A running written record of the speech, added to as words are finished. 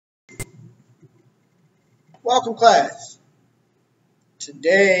Welcome, class.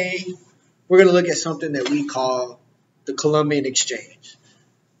 Today, we're going to look at something that we call the Columbian Exchange.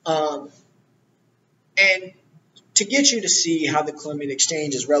 And to get you to see how the Columbian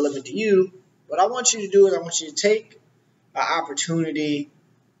Exchange is relevant to you, what I want you to do is I want you to take an opportunity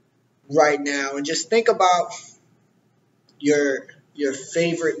right now and just think about your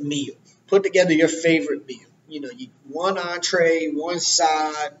favorite meal. Put together your favorite meal. You know, one entree, one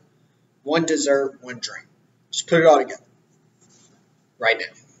side, one dessert, one drink. Just put it all together right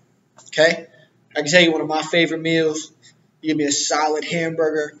now. Okay? I can tell you one of my favorite meals. You give me a solid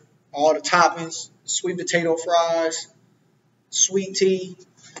hamburger, all the toppings, sweet potato fries, sweet tea,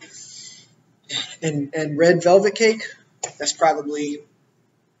 and red velvet cake. That's probably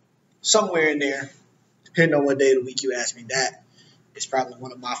somewhere in there, depending on what day of the week you ask me that. It's probably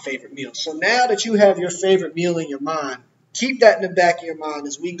one of my favorite meals. So now that you have your favorite meal in your mind, keep that in the back of your mind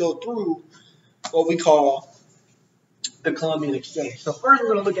as we go through what we call the Columbian Exchange. So first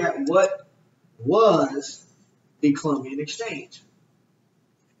we're going to look at what was the Columbian Exchange.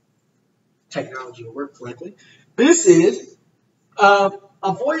 Technology will work correctly. This is a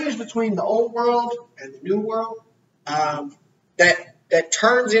voyage between the old world and the new world that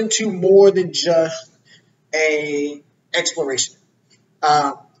turns into more than just a exploration.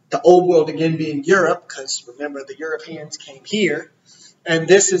 The old world again being Europe, because remember the Europeans came here, and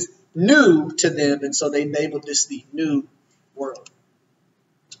this is new to them, and so they labeled this the New World.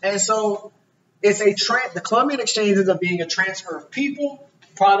 And so it's the Columbian Exchange ends up being a transfer of people,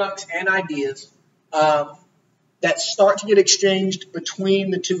 products, and ideas that start to get exchanged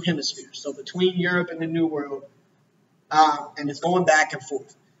between the two hemispheres, so between Europe and the New World, and it's going back and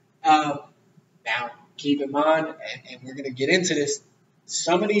forth. Now, keep in mind, and we're going to get into this,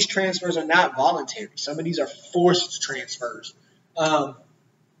 some of these transfers are not voluntary. Some of these are forced transfers from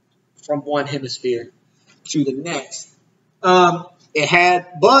one hemisphere to the next. But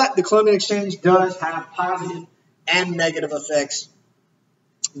the Columbian Exchange does have positive and negative effects.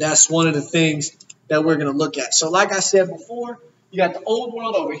 That's one of the things that we're going to look at. So like I said before, you got the old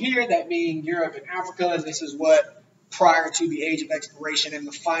world over here, that being Europe and Africa, and this is what prior to the age of exploration and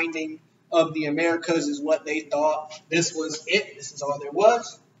the finding of the Americas is what they thought this was it. This is all there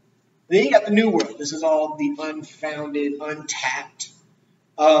was. Then you got the New World. This is all the unfounded, untapped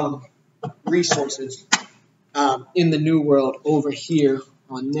resources in the New World over here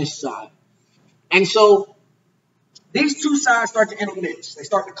on this side. And so these two sides start to intermix. They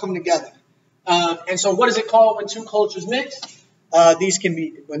start to come together. And so what is it called when two cultures mix? These can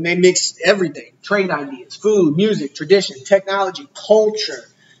be when they mix everything. Trade ideas, food, music, tradition, technology, culture.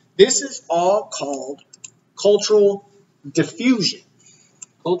 This is all called cultural diffusion.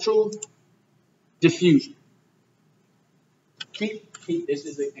 Cultural diffusion. This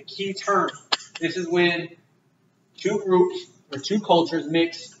is a key term. This is when two groups or two cultures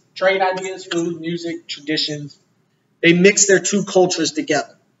mix trade ideas, food, music, traditions. They mix their two cultures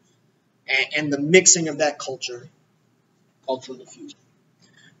together. And the mixing of that culture, cultural diffusion.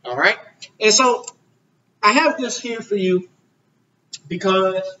 All right? And so I have this here for you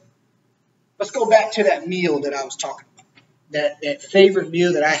because let's go back to that meal that I was talking about. That favorite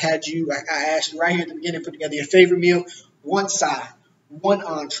meal that I asked you right here at the beginning, put together your favorite meal, one side, one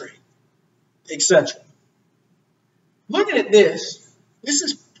entree, etc. Looking at this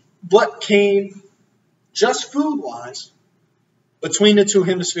is what came just food-wise between the two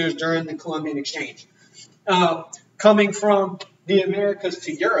hemispheres during the Columbian Exchange. Coming from the Americas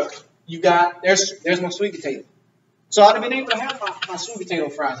to Europe, there's my sweet potato. So I'd have been able to have my sweet potato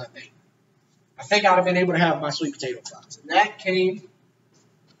fries, I think. I think I'd have been able to have my sweet potato fries. And that came,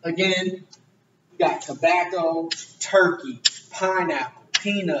 again, you got tobacco, turkey, pineapple,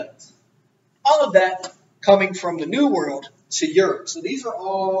 peanuts, all of that coming from the New World to Europe. So these are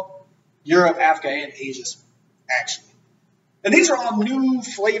all Europe, Africa, and Asia, actually. And these are all new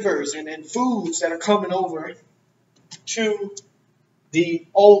flavors and foods that are coming over to the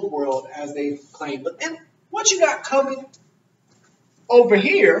old world, as they claim. But then what you got coming over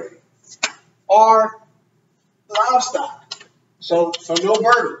here are livestock. So no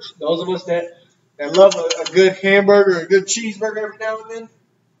burgers. Those of us that love a good hamburger, a good cheeseburger every now and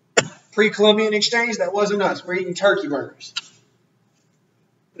then, pre-Columbian Exchange, that wasn't us. We're eating turkey burgers.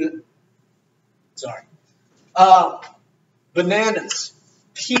 Sorry. Bananas,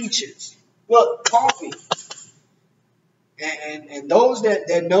 peaches, look, coffee. And those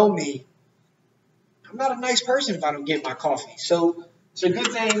that know me, I'm not a nice person if I don't get my coffee. So it's a good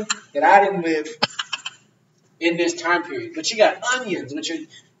thing that I didn't live in this time period. But you got onions, which you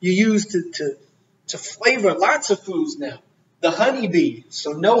use to flavor lots of foods now. The honeybee,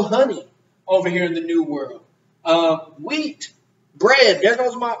 so no honey over here in the New World. Wheat, bread. There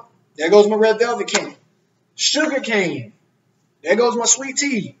goes my red velvet cake. Sugar cane. There goes my sweet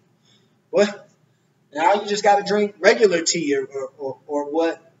tea. What? Now you just got to drink regular tea or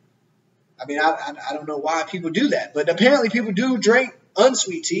what? I mean, I don't know why people do that, but apparently people do drink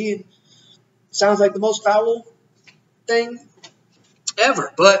unsweet tea. And sounds like the most foul thing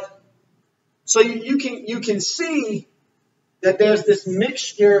ever. But so you can see that there's this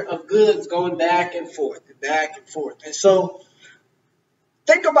mixture of goods going back and forth and back and forth. And so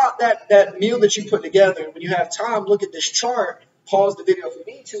think about that meal that you put together. When you have time, look at this chart, pause the video if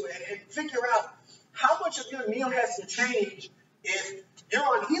you need to, and figure out how much of your meal has to change if you're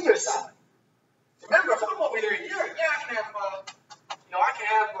on either side. Remember, if I'm over here in Europe, I can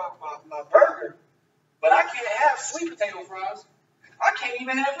have my burger, but I can't have sweet potato fries. I can't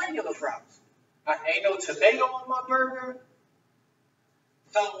even have regular fries. Ain't no tomato on my burger.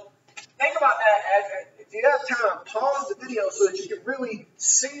 So think about that. If you have time, pause the video so that you can really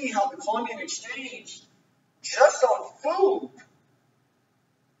see how the Columbian Exchange, just on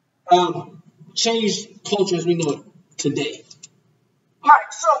food, changed culture as we know it today. All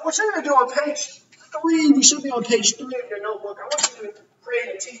right, so what you're going to do on page 3, we should be on page 3 of your notebook. I want you to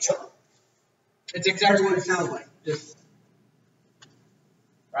create a T-chart. It's exactly what it sounds like. Just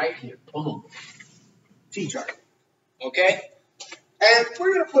right here. Boom. T-chart. Okay? And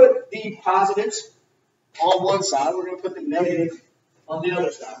we're going to put the positives on one side. We're going to put the negative on the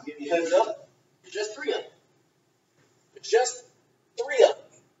other side. I'll give you a heads up. There's just 3 of them. There's just 3 of them.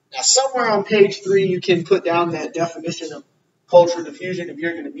 Now, somewhere on page 3, you can put down that definition of cultural diffusion if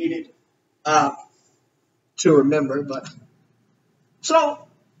you're going to need it to remember. But so,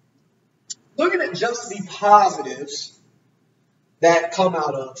 looking at just the positives that come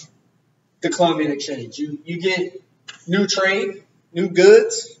out of the Columbian Exchange, you get new trade, new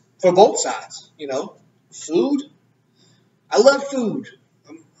goods for both sides. You know, food. I love food.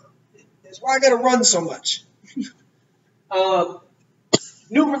 That's why I got to run so much.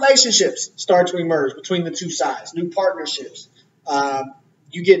 New relationships start to emerge between the two sides. New partnerships.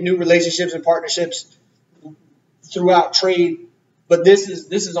 You get new relationships and partnerships throughout trade, but this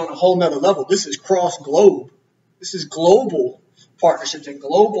is on a whole nother level. This is cross globe. This is global partnerships and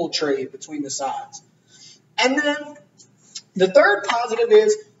global trade between the sides. And then the third positive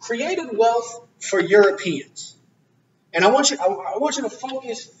is created wealth for Europeans. And I want you to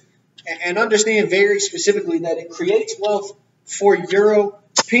focus and understand very specifically that it creates wealth for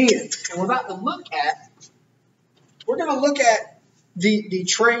Europeans. And we're going to look at the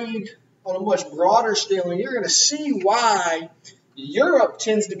trade on a much broader scale, and you're going to see why Europe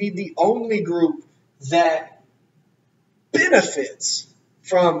tends to be the only group that benefits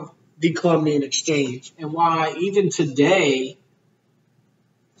from the Columbian Exchange, and why even today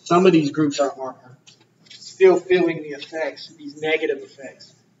some of these groups are still feeling the effects, these negative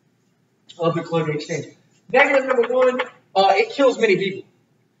effects of the Columbian Exchange. Negative number 1, it kills many people.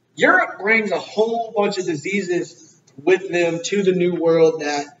 Europe brings a whole bunch of diseases with them to the New World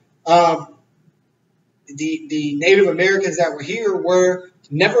that the Native Americans that were here were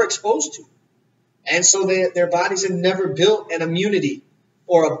never exposed to. And so their bodies have never built an immunity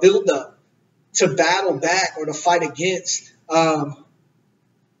or a buildup to battle back or to fight against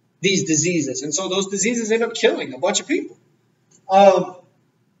these diseases. And so those diseases end up killing a bunch of people.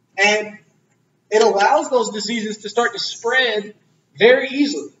 And it allows those diseases to start to spread very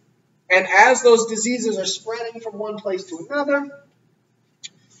easily. And as those diseases are spreading from one place to another,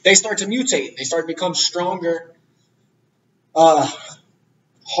 they start to mutate. They start to become stronger,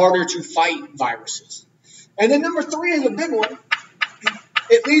 harder to fight viruses. And then number 3 is a big one.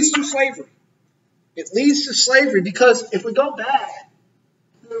 It leads to slavery. It leads to slavery because if we go back,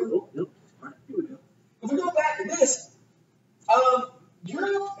 if we go back to this,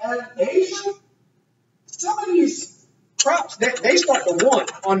 Europe and Asia, some of these crops, they start to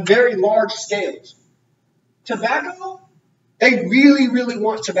want on very large scales. Tobacco, they really, really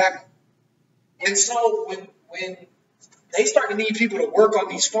want tobacco. And so when they start to need people to work on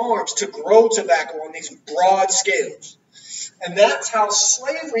these farms to grow tobacco on these broad scales. And that's how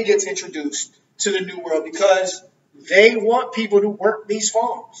slavery gets introduced to the New World, because they want people to work these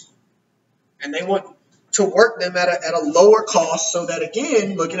farms. And they want to work them at a lower cost so that,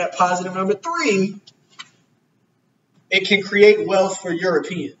 again, looking at positive number 3, it can create wealth for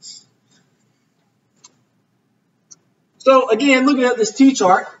Europeans. So, again, looking at this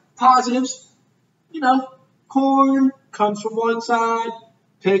T-chart, positives, corn comes from one side,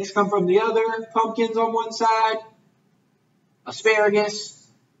 pigs come from the other, pumpkins on one side, asparagus,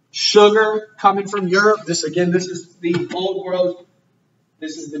 sugar coming from Europe. This is the old world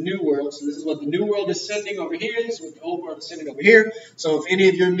This is the New World. So this is what the New World is sending over here. This is what the Old World is sending over here. So if any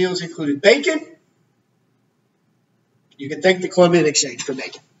of your meals included bacon, you can thank the Columbian Exchange for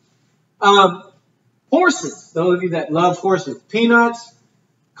bacon. Horses. Those of you that love horses. Peanuts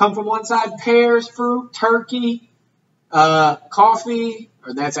come from one side. Pears, fruit, turkey, coffee.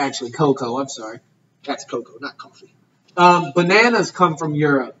 Or that's actually cocoa. I'm sorry. That's cocoa, not coffee. Bananas come from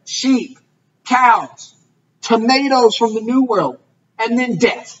Europe. Sheep, cows, tomatoes from the New World. And then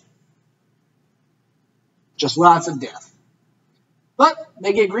death. Just lots of death. But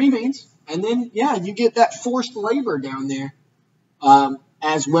they get green beans. And then, yeah, you get that forced labor down there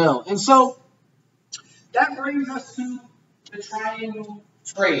as well. And so that brings us to the triangle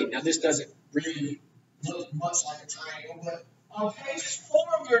trade. Now, this doesn't really look much like a triangle, but on page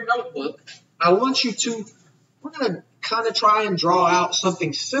 4 of your notebook, I want you to, we're going to kind of try and draw out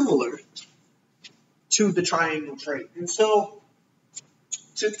something similar to the triangle trade. And so,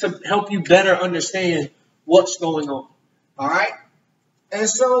 to help you better understand what's going on. All right? And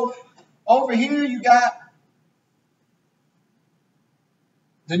so, over here you got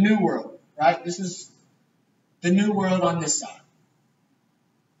the New World, right? This is the New World on this side.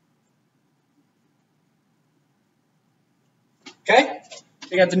 Okay?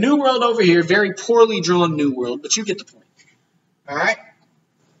 You got the New World over here, very poorly drawn New World, but you get the point. All right?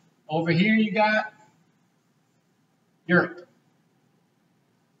 Over here you got Europe.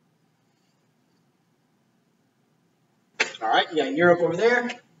 All right, you got Europe over there.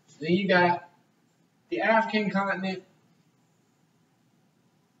 Then you got the African continent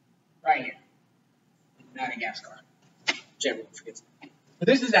right here. Madagascar. Which everyone forgets. But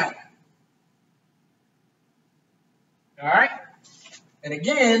this is Africa. All right? And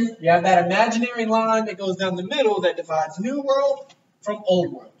again, you have that imaginary line that goes down the middle that divides New World from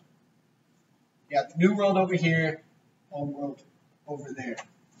Old World. You got the New World over here, Old World over there.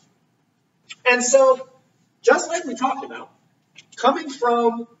 And so, just like we talked about, coming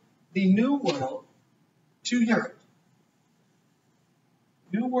from the New World to Europe,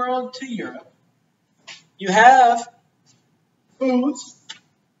 New World to Europe, you have foods.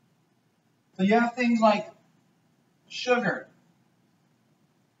 So you have things like sugar,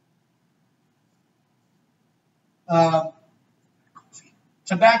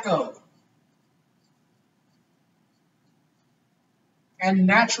 tobacco, and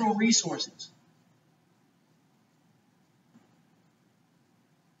natural resources.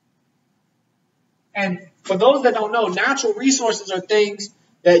 And for those that don't know, natural resources are things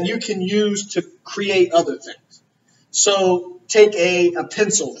that you can use to create other things. So take a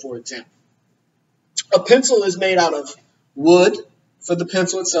pencil, for example. A pencil is made out of wood for the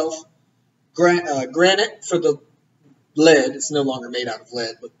pencil itself, granite for the lead. It's no longer made out of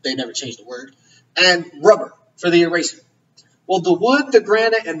lead, but they never changed the word. And rubber for the eraser. Well, the wood, the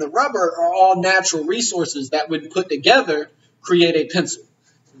granite, and the rubber are all natural resources that, when put together, create a pencil.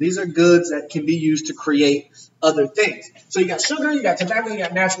 These are goods that can be used to create other things. So you got sugar, you got tobacco, you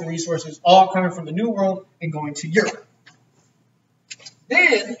got natural resources, all coming from the New World and going to Europe.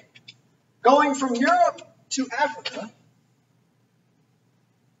 Then, going from Europe to Africa,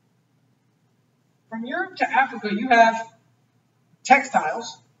 from Europe to Africa, you have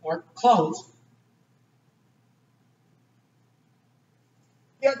textiles, or clothes.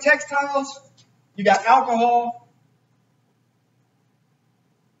 You got textiles, you got alcohol,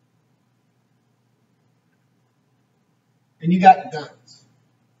 and you got guns.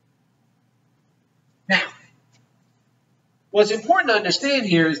 Now, what's important to understand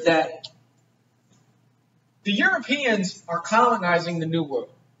here is that the Europeans are colonizing the New World.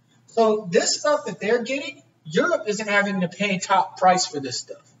 So this stuff that they're getting, Europe isn't having to pay top price for this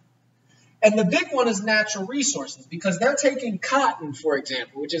stuff. And the big one is natural resources, because they're taking cotton, for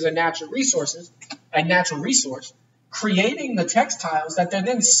example, which is a natural resource, creating the textiles that they're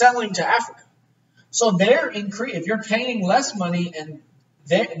then selling to Africa. So they're if you're paying less money and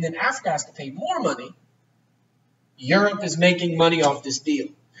then Africa has to pay more money, Europe is making money off this deal.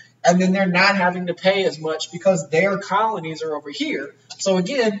 And then they're not having to pay as much because their colonies are over here. So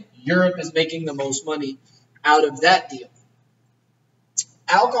again, Europe is making the most money out of that deal.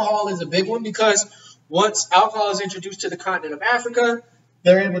 Alcohol is a big one, because once alcohol is introduced to the continent of Africa,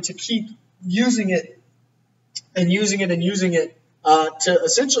 they're able to keep using it and using it and using it to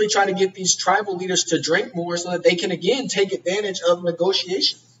essentially try to get these tribal leaders to drink more so that they can, again, take advantage of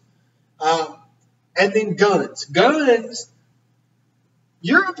negotiations. And then guns. Guns,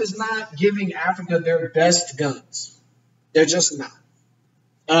 Europe is not giving Africa their best guns. They're just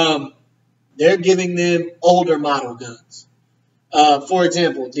not. They're giving them older model guns. For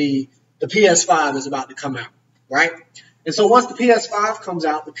example, the PS5 is about to come out, right? And so once the PS5 comes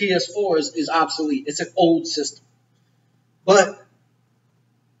out, the PS4 is obsolete. It's an old system. But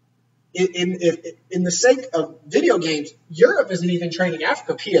in the sake of video games, Europe isn't even trading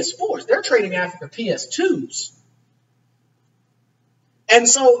Africa PS4s. They're trading Africa PS2s. And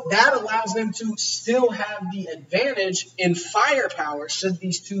so that allows them to still have the advantage in firepower should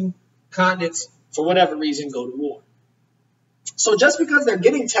these two continents, for whatever reason, go to war. So just because they're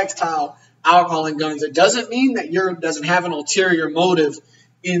getting textile, alcohol, and guns, it doesn't mean that Europe doesn't have an ulterior motive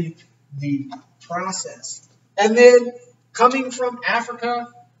in the process. And then coming from Africa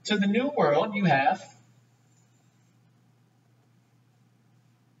to the New World, you have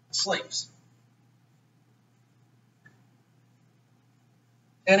slaves.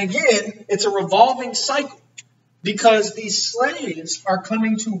 And again, it's a revolving cycle because these slaves are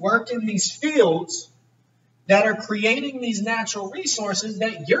coming to work in these fields that are creating these natural resources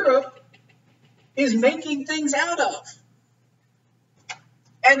that Europe is making things out of.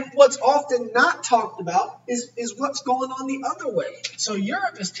 And what's often not talked about is what's going on the other way. So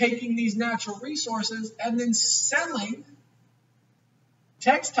Europe is taking these natural resources and then selling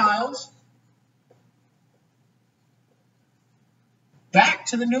textiles back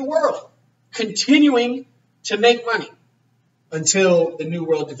to the New World, continuing to make money until the New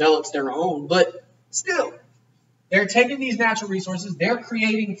World develops their own. But still, they're taking these natural resources, they're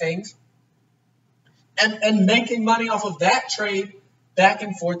creating things, and making money off of that trade back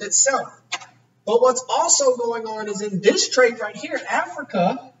and forth itself. But what's also going on is in this trade right here,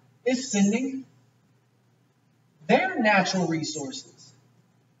 Africa is sending their natural resources.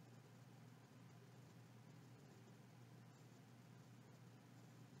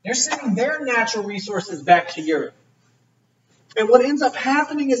 They're sending their natural resources back to Europe. And what ends up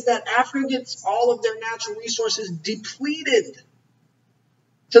happening is that Africa gets all of their natural resources depleted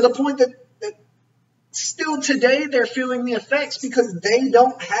to the point that still today they're feeling the effects because they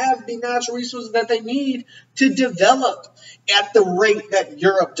don't have the natural resources that they need to develop at the rate that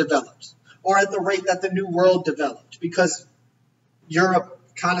Europe develops or at the rate that the New World developed, because Europe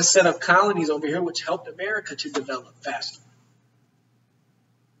kind of set up colonies over here which helped America to develop faster.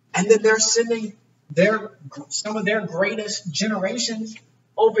 And then they're sending some of their greatest generations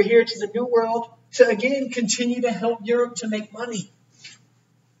over here to the New World to, again, continue to help Europe to make money.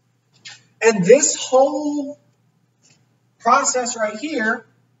 And this whole process right here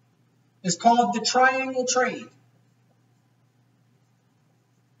is called the triangle trade,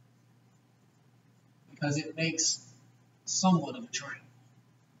 because it makes somewhat of a triangle.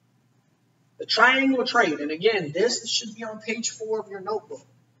 The triangle trade, and again, this should be on page 4 of your notebook.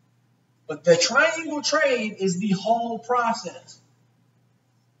 But the triangle trade is the whole process.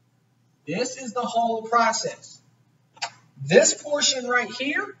 This is the whole process. This portion right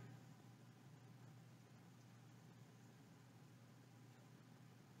here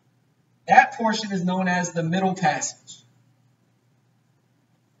that portion is known as the Middle Passage.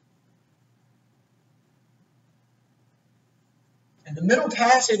 And the Middle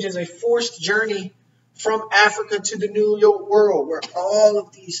Passage is a forced journey from Africa to the New World, where all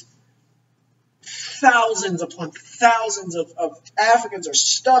of these thousands upon thousands of Africans are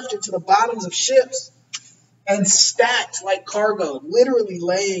stuffed into the bottoms of ships and stacked like cargo, literally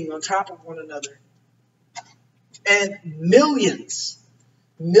laying on top of one another. And millions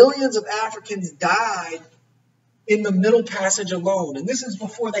of Africans died in the Middle Passage alone. And this is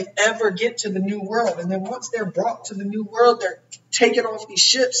before they ever get to the New World. And then once they're brought to the New World, they're taken off these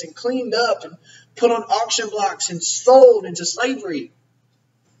ships and cleaned up and put on auction blocks and sold into slavery.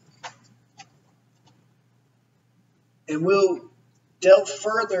 And we'll delve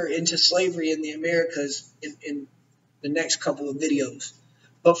further into slavery in the Americas in the next couple of videos.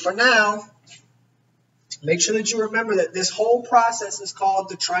 But for now, make sure that you remember that this whole process is called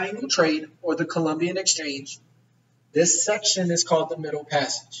the Triangle Trade or the Columbian Exchange. This section is called the Middle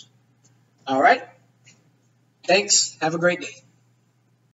Passage. All right. Thanks. Have a great day.